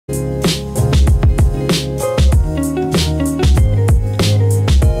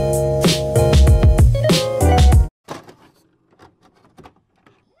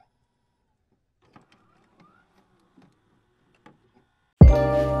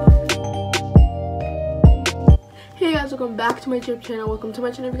Hey guys, welcome back to my YouTube channel. Welcome to my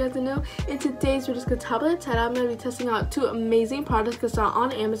channel if you guys are new. In today's video, just tablet title, I'm going to be testing out two amazing products that are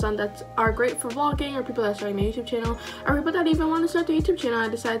on Amazon that are great for vlogging, or people that are starting a YouTube channel, or people that even want to start a YouTube channel. I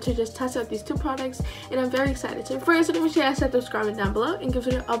decided to just test out these two products and I'm very excited. So before I start, make sure you guys subscribe down below and give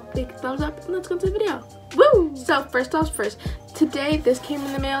it a big thumbs up, and let's go to the video. Woo! So first off first, today this came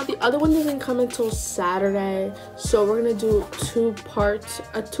in the mail. The other one doesn't come until Saturday, so we're gonna do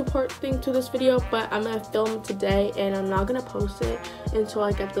a two-part thing to this video, but I'm gonna film today and I'm not gonna post it until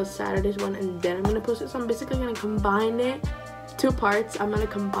I get the Saturday's one, and then I'm gonna post it. So I'm basically gonna combine it, two parts. I'm gonna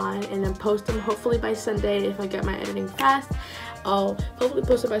combine and then post them hopefully by Sunday. If I get my editing fast, I'll hopefully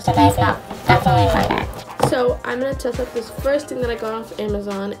post it by Sunday. That's all I want. So I'm gonna test out this first thing that I got off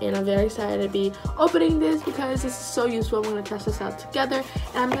Amazon, and I'm very excited to be opening this because this is so useful. We're gonna test this out together,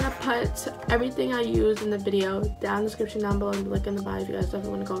 and I'm gonna put everything I use in the video down in the description down below and the link in the bio if you guys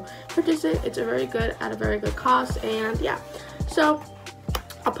definitely want to go purchase it. It's a very good at a very good cost, and yeah. So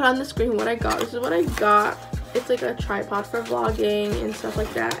I'll put on the screen what I got. This is what I got. It's like a tripod for vlogging and stuff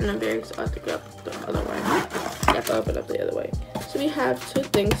like that, and I'm very excited to go up the other way. Yep, I'll open up the other way. So we have two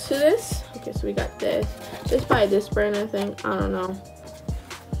things to this. Okay, so we got this. It's by this brand, I think. I don't know.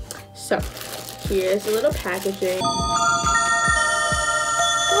 So here's a little packaging.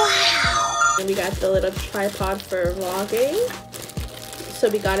 Wow! And we got the little tripod for vlogging. So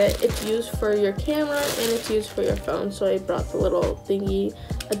we got it. It's used for your camera and it's used for your phone. So I brought the little thingy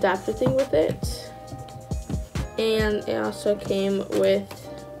adapter thing with it. And it also came with,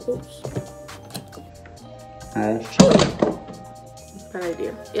 oops. Bad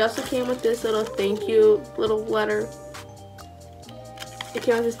idea. It also came with this little thank you little letter. It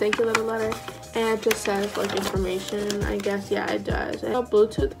came with this thank you little letter, and it just says like information, I guess. Yeah, it does. And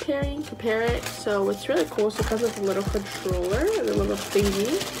Bluetooth pairing, compare it. So it's really cool. So it comes with a little controller, the little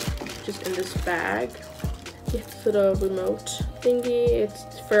thingy, just in this bag. Yeah, this little remote thingy.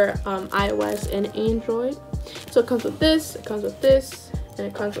 It's for iOS and Android. So it comes with this, it comes with this, and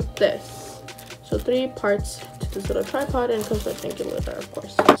it comes with this. So three parts to this little tripod, and it comes with a thank you letter, of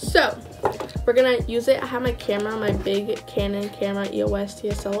course. So we're gonna use it. I have my camera, my big Canon camera, EOS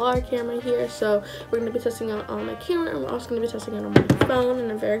dslr camera here. So we're gonna be testing out on my camera, and we're also gonna be testing out on my phone.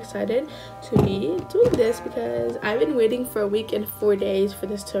 And I'm very excited to be doing this because I've been waiting for a week and 4 days for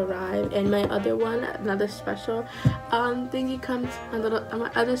this to arrive. And my other one, another special thingy comes,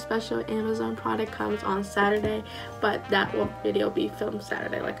 my other special Amazon product comes on Saturday, but that video will be filmed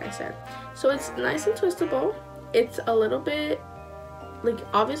Saturday, like I said. So it's nice and twistable. It's a little bit, like,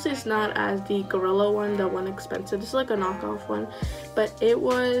 obviously it's not as the Gorilla one, the one expensive. This is like a knockoff one, but it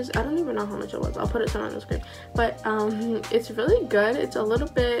was, I don't even know how much it was. I'll put it somewhere on the screen. But it's really good. It's a little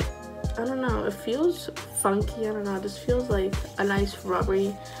bit, I don't know, it feels funky. I don't know, it just feels like a nice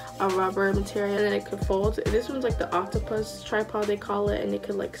rubber material, and then it could fold. This one's like the octopus tripod, they call it, and it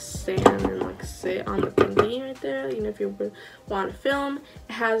could like stand and like sit on the thingy right there, you know, if you want to film.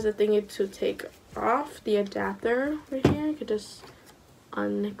 It has a thingy to take off the adapter right here. You could just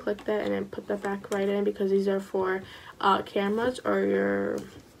unclick that and then put that back right in, because these are for cameras or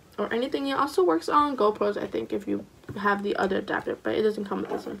anything. It also works on GoPros, I think, if you have the other adapter, but it doesn't come with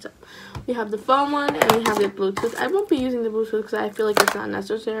this one. So we have the phone one and we have the Bluetooth. I won't be using the Bluetooth because I feel like it's not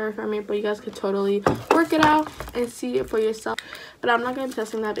necessary for me, but you guys could totally work it out and see it for yourself. But I'm not going to be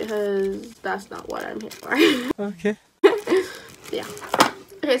testing that because that's not what I'm here for. Okay. Yeah.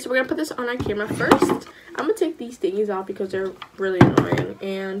 Okay, so we're going to put this on our camera first. I'm going to take these thingies off because they're really annoying,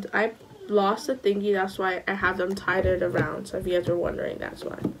 and I lost the thingy. That's why I have them tied it around. So if you guys were wondering, that's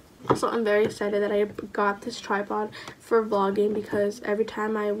why. Also, I'm very excited that I got this tripod for vlogging, because every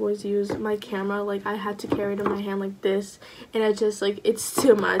time I was use my camera, like, I had to carry it in my hand like this, and I just, like, it's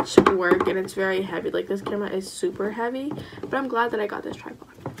too much work and it's very heavy. Like, this camera is super heavy, but I'm glad that I got this tripod.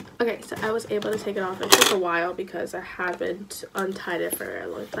 Okay, so I was able to take it off. It took a while because I haven't untied it for a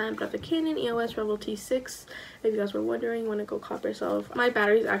long time. But the Canon EOS Rebel T6, if you guys were wondering, want to go cop yourself. My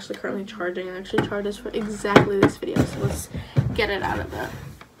battery is actually currently charging. I actually charged this for exactly this video, so let's get it out of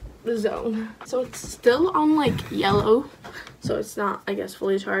the zone. So it's still on like yellow, so it's not, I guess,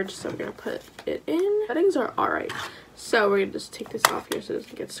 fully charged. So we're gonna put it in. Settings are alright. So we're gonna just take this off here so it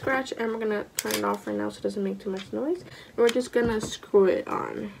doesn't get scratched, and we're gonna turn it off right now so it doesn't make too much noise. And we're just gonna screw it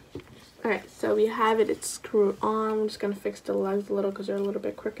on. Alright, so we have it, it's screwed on. I'm just gonna fix the legs a little because they're a little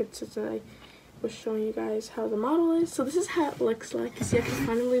bit crooked since I was showing you guys how the model is. So this is how it looks like. You see, I can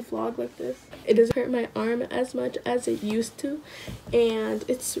finally vlog like this. It doesn't hurt my arm as much as it used to, and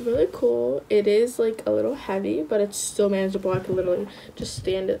it's really cool. It is like a little heavy, but it's still manageable. I can literally just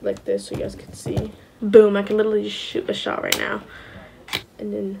stand it like this so you guys can see. Boom, I can literally just shoot a shot right now.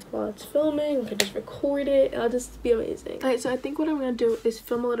 and then while it's filming, I can just record it. It'll just be amazing. Alright, so I think what I'm gonna do is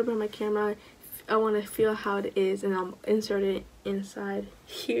film a little bit on my camera. I want to feel how it is, and I'll insert it inside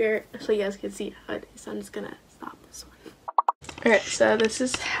here so you guys can see how it is. So I'm just gonna stop this one. Alright, so this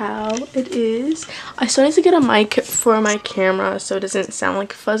is how it is. I still need to get a mic for my camera so it doesn't sound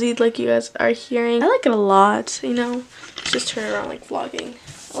like fuzzy like you guys are hearing. I like it a lot, you know. Just turn around like vlogging.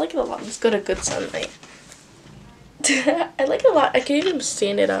 I like it a lot. Let's go to good sunlight. I like it a lot. I can even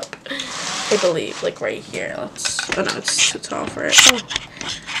stand it up, I believe, like right here. Let's, oh no, it's too tall for it.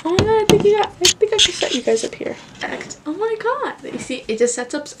 Oh my god, I think I can set you guys up here. Oh my god. You see, it just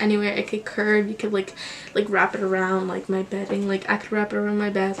sets up anywhere. It could curve. You could like wrap it around like my bedding. Like I could wrap it around my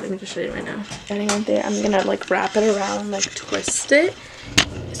bed. Let me just show you right now. Bedding right there. I'm gonna like wrap it around, like twist it.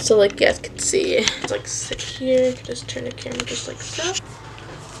 So like you guys can see. It's like sit here. You can just turn the camera just like so.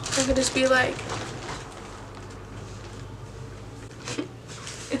 I could just be like,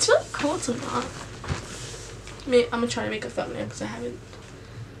 it's really cool to not. I'm gonna try to make a thumbnail because I haven't.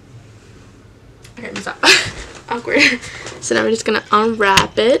 Okay, stop. Awkward. So now we're just gonna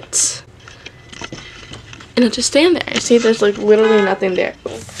unwrap it, and it'll just stand there. See, there's like literally nothing there.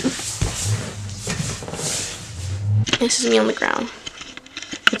 This is me on the ground.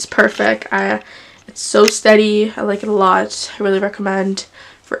 It's perfect. It's so steady. I like it a lot. I really recommend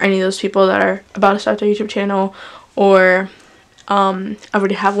for any of those people that are about to start their YouTube channel, or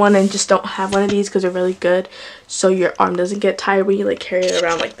already have one and just don't have one of these, because they're really good so your arm doesn't get tired when you like carry it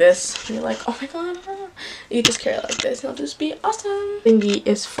around like this and you're like, oh my god. You just carry it like this and it'll just be awesome. Thingy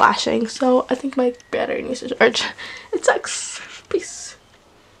is flashing, so I think my battery needs to charge. It sucks. Peace.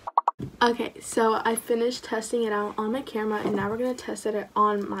 Okay, so I finished testing it out on my camera, and now we're gonna test it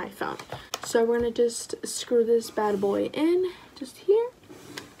on my phone. So we're gonna just screw this bad boy in just here.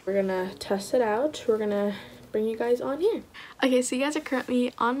 We're gonna test it out. We're gonna bring you guys on here. Okay, so you guys are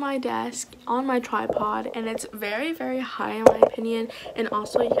currently on my desk on my tripod, and it's very, very high in my opinion, and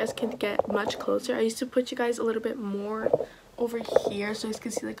also you guys can get much closer. I used to put you guys a little bit more over here so you guys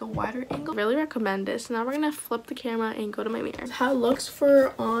can see like a wider angle. Really recommend this. Now we're gonna flip the camera and go to my mirror. How it looks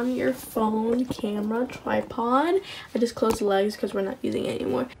for on your phone camera tripod. I just closed the legs because we're not using it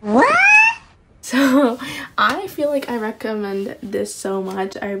anymore. What? So I feel like I recommend this so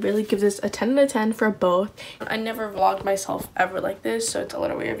much. I really give this a 10 out of 10 for both. I never vlogged myself ever like this, so it's a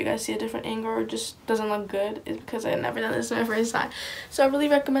little weird if you guys see a different angle or it just doesn't look good. It's because I've never done this my first time. So I really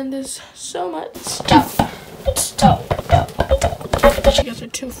recommend this so much. Stop. Stop. You guys are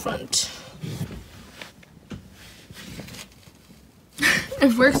too front.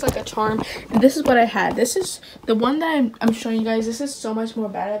 It works like a charm. And this is what I had. This is the one that I'm showing you guys. This is so much more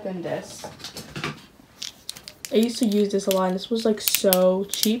better than this. I used to use this a lot, and this was like so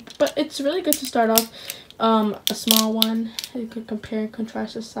cheap, but it's really good to start off. A small one, you could compare and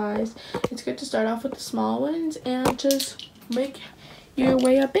contrast the size. It's good to start off with the small ones and just make your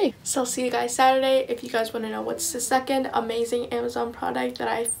way up big. So I'll see you guys Saturday if you guys want to know what's the second amazing Amazon product that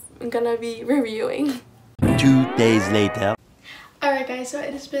I'm gonna be reviewing. 2 days later. Alright guys, so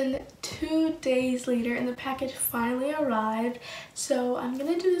it has been 2 days later and the package finally arrived. So I'm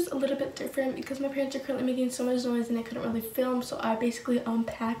gonna do this a little bit different because my parents are currently making so much noise and I couldn't really film, so I basically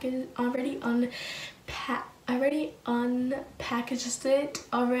unpackaged it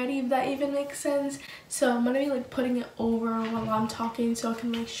already, if that even makes sense. So I'm gonna be like putting it over while I'm talking so I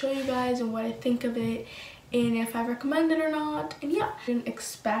can like show you guys and what I think of it and if I recommend it or not. And yeah, I didn't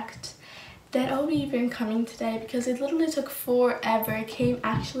expect that I'll be even coming today because it literally took forever. It came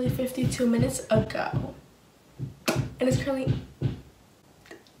actually 52 minutes ago and it's currently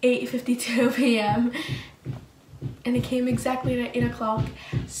 8:52 p.m. and it came exactly at 8 o'clock.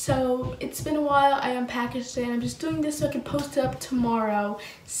 So it's been a while. I unpackaged it and I'm just doing this so I can post it up tomorrow,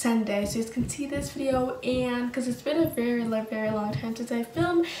 Sunday, so you guys can see this video. And because it's been a very long time since I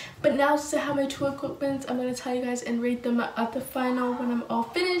filmed, but now since I have my two equipment, I'm going to tell you guys and rate them at the final when I'm all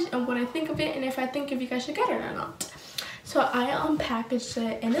finished and what I think of it and if I think if you guys should get it or not. So I unpackaged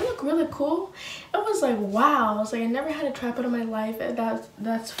it and it looked really cool. It was like, wow. I was like, I never had a tripod in my life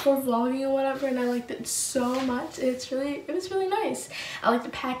that's for vlogging or whatever, and I liked it so much. It was really nice. I like the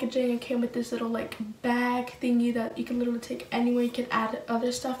packaging. It came with this little like bag thingy that you can literally take anywhere. You can add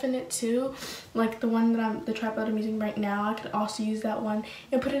other stuff in it too. Like the one that the tripod I'm using right now, I could also use that one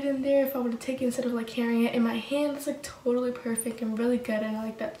and put it in there if I were to take it instead of like carrying it in my hand. It's like totally perfect and really good, and I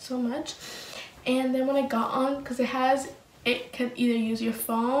like that so much. And then when I got on, because it can either use your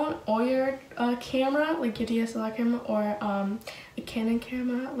phone or your camera, like your DSLR camera, or a Canon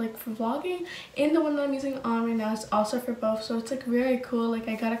camera, like for vlogging. And the one that I'm using on right now is also for both, so it's like very cool. Like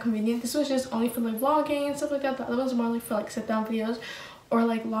I got it convenient. This was just only for like vlogging and stuff like that. The other one's more like for like sit down videos or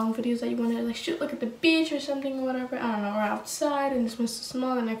like long videos that you want to like shoot like at the beach or something or whatever, I don't know, or outside, and this one's so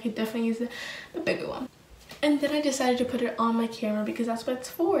small, and I could definitely use the bigger one. And then I decided to put it on my camera because that's what it's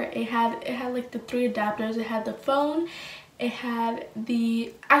for. It had like the 3 adapters. It had the phone, it had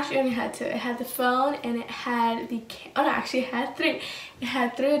the, actually only had 2. It had the phone and it had the, oh no, actually it had 3. It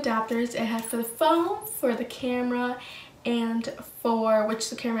had 3 adapters. It had for the phone, for the camera, and for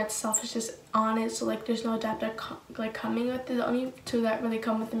which the camera itself is just on it, so like there's no adapter like coming with it. The only 2 that really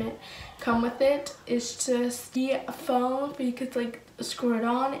come with it is just the phone, but you could like screw it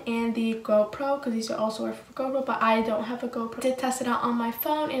on, and the GoPro, because these are also work for GoPro, but I don't have a GoPro. I did test it out on my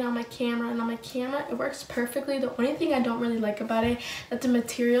phone and on my camera, and on my camera it works perfectly. The only thing I don't really like about it, that the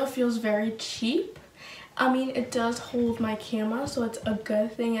material feels very cheap. I mean, it does hold my camera, so it's a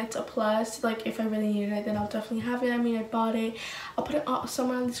good thing. It's a plus. Like, if I really needed it, then I'll definitely have it. I mean, I bought it. I'll put it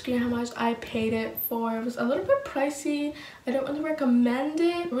somewhere on the screen how much I paid it for. It was a little bit pricey. I don't really recommend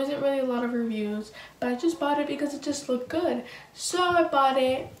it. There wasn't really a lot of reviews, but I just bought it because it just looked good. So I bought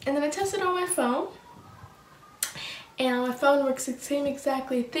it, and then I tested it on my phone. And on my phone works the same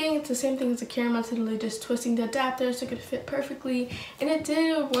exactly thing. It's the same thing as the camera. It's literally just twisting the adapter so it could fit perfectly. And it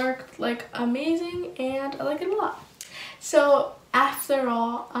did work like amazing, and I like it a lot. So after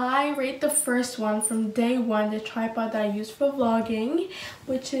all, I rate the first one from day one, the tripod that I use for vlogging,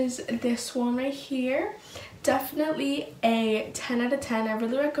 which is this one right here. Definitely a 10 out of 10. I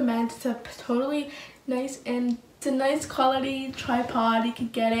really recommend. It's a totally nice, and it's a nice quality tripod. You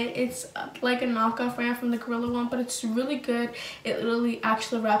could get it. It's like a knockoff brand from the Gorilla one, but it's really good. It literally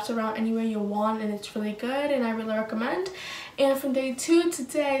actually wraps around anywhere you want, and it's really good, and I really recommend. And from day 2 to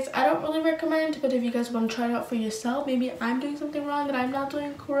days, I don't really recommend, but if you guys want to try it out for yourself, maybe I'm doing something wrong that I'm not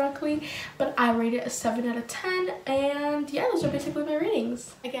doing correctly, but I rate it a 7 out of 10, and yeah, those are basically my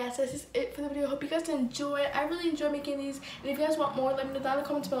ratings. I guess this is it for the video. I hope you guys enjoy. I really enjoy making these, and if you guys want more, let me know down in the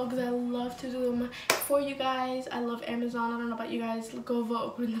comments below, because I love to do them for you guys. I love Amazon. I don't know about you guys. Go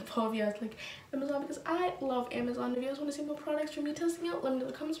vote in the poll if you guys like Amazon, because I love Amazon. If you guys want to see more products from me testing out, let me know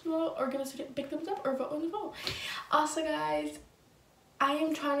in the comments below, or give us a big thumbs up, or vote in the poll. Also, guys, I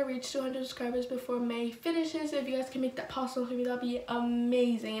am trying to reach 200 subscribers before May finishes. If you guys can make that possible for me, that'd be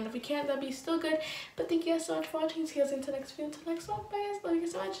amazing. And if we can't, that'd be still good. But thank you guys so much for watching. See you guys into the next video. Until next one. Bye, guys. Love you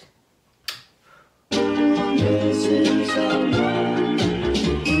guys so much.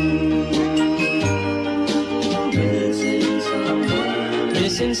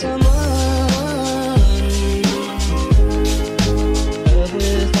 Missing someone.